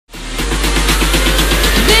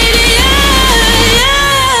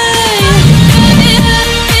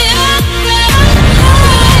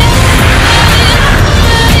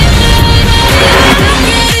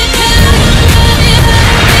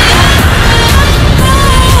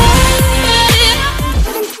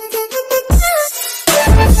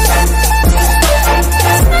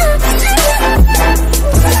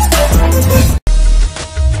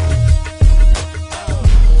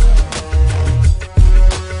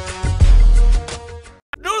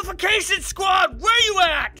Jason Squad, where you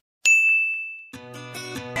at?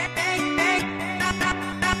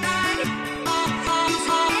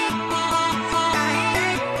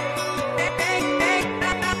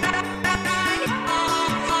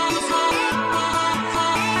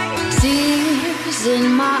 Tears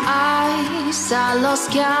in my eyes, I lost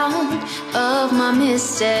count of my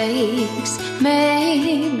mistakes.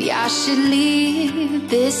 Maybe I should leave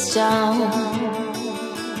this town.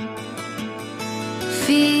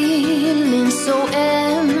 Feeling so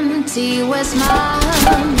empty, where's my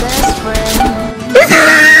best friend?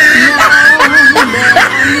 Now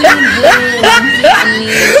that I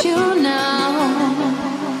need you now.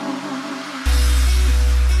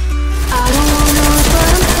 I don't wanna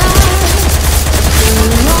run tired,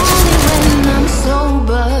 feeling lonely when I'm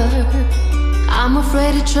sober. I'm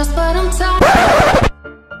afraid to trust, but I'm tired.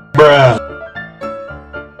 Bruh.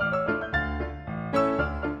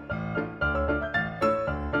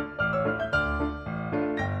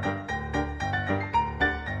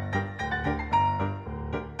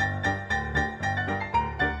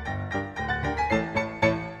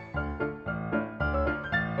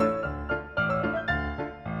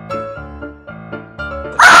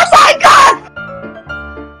 Oh my God!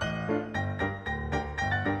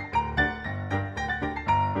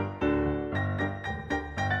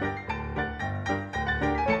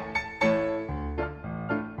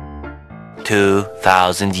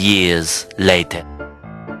 "2,000 years later."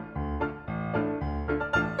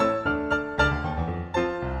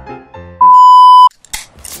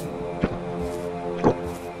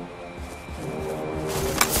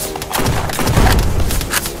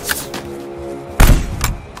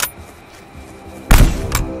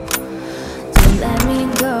 Let me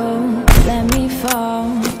go, let me fall.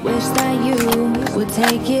 Wish that you would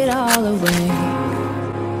take it all away.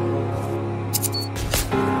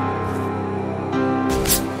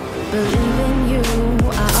 Believe in you,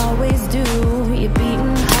 I always do. You're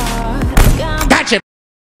beating hard. Gotcha!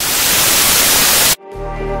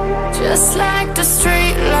 Just like the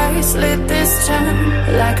street lights lit this town,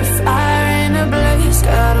 like a fire in a blaze,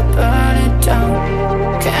 gotta burn it down.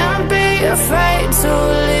 Can't be afraid to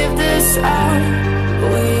leave this out.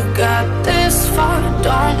 We got this far,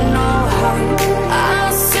 don't know how. I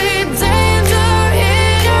see danger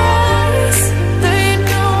in your eyes. They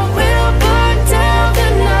know we'll burn down the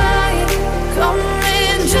night.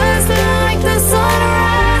 Coming just like the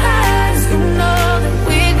sunrise. You know that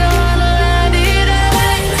we gonna light it up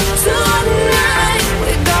tonight.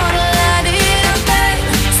 We gonna light it up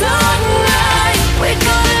tonight. We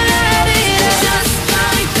gonna light it up just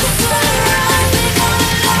like the sunrise. We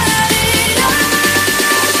gonna light it up.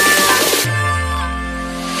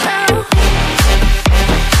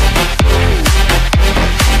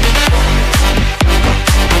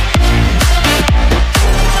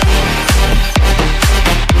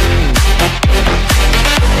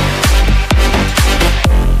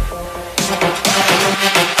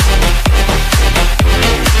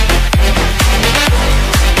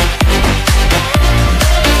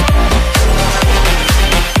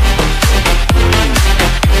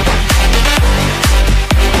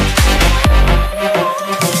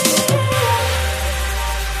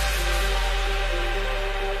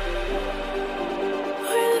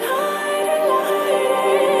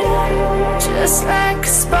 Just like a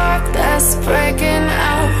spark that's breaking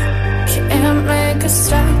out. Can't make a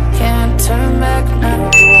stop, can't turn back now.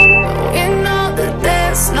 We know that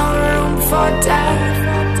there's no room for doubt.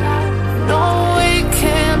 No, we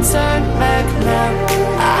can't turn back now.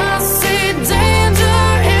 I see danger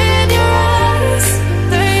in your eyes.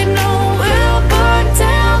 They know we'll burn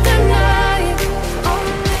down the night.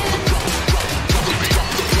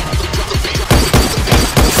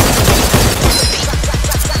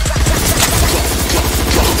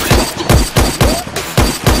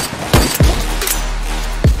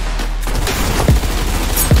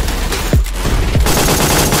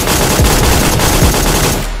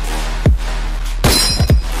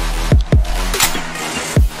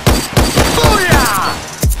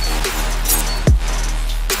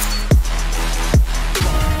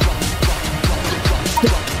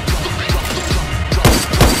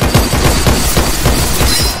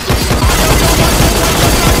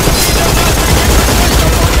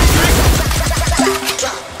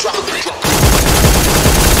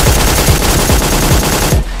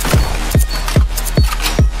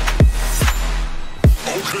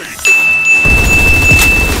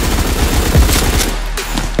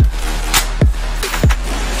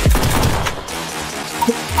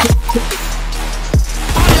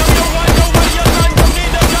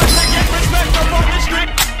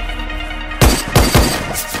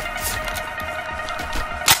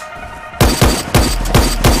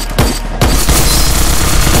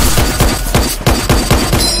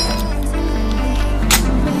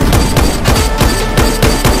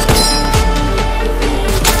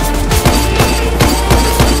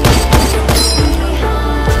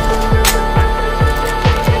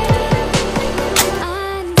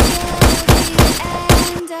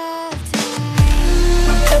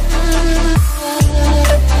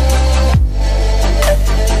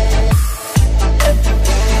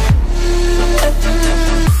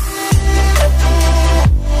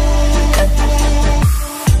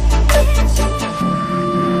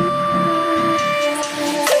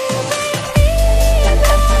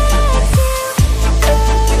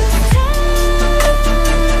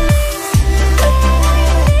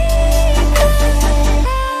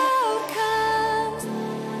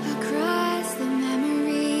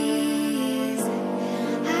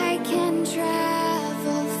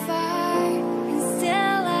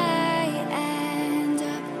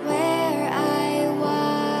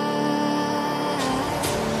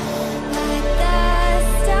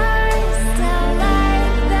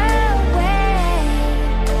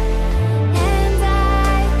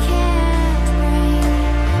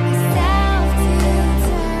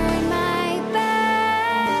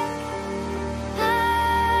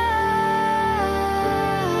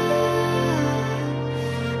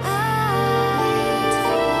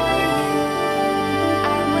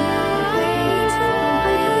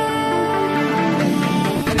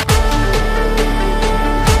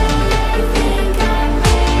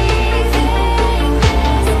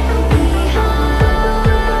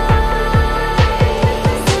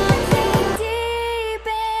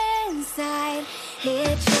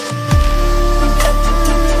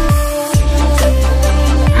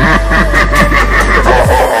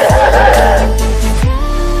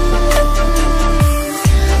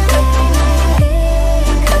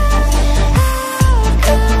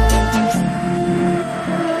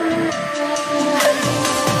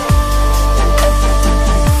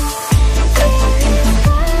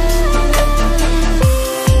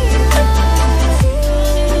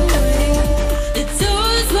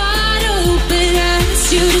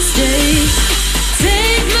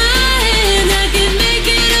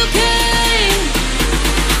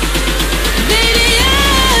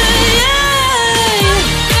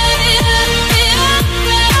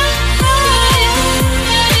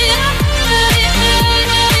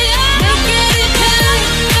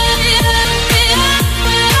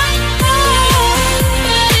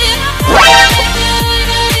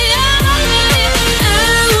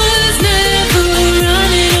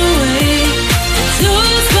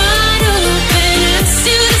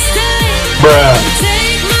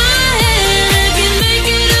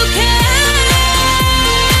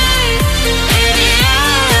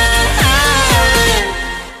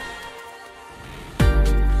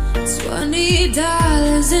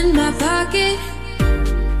 $1,000 in my pocket.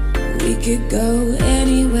 We could go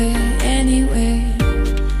anywhere, anywhere.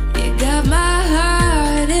 You got my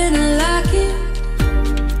heart in a locket.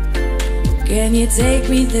 Can you take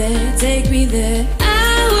me there, take me there?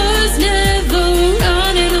 I was never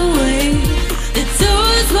running away. The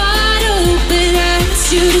door's wide open, I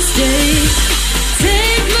asked you to stay.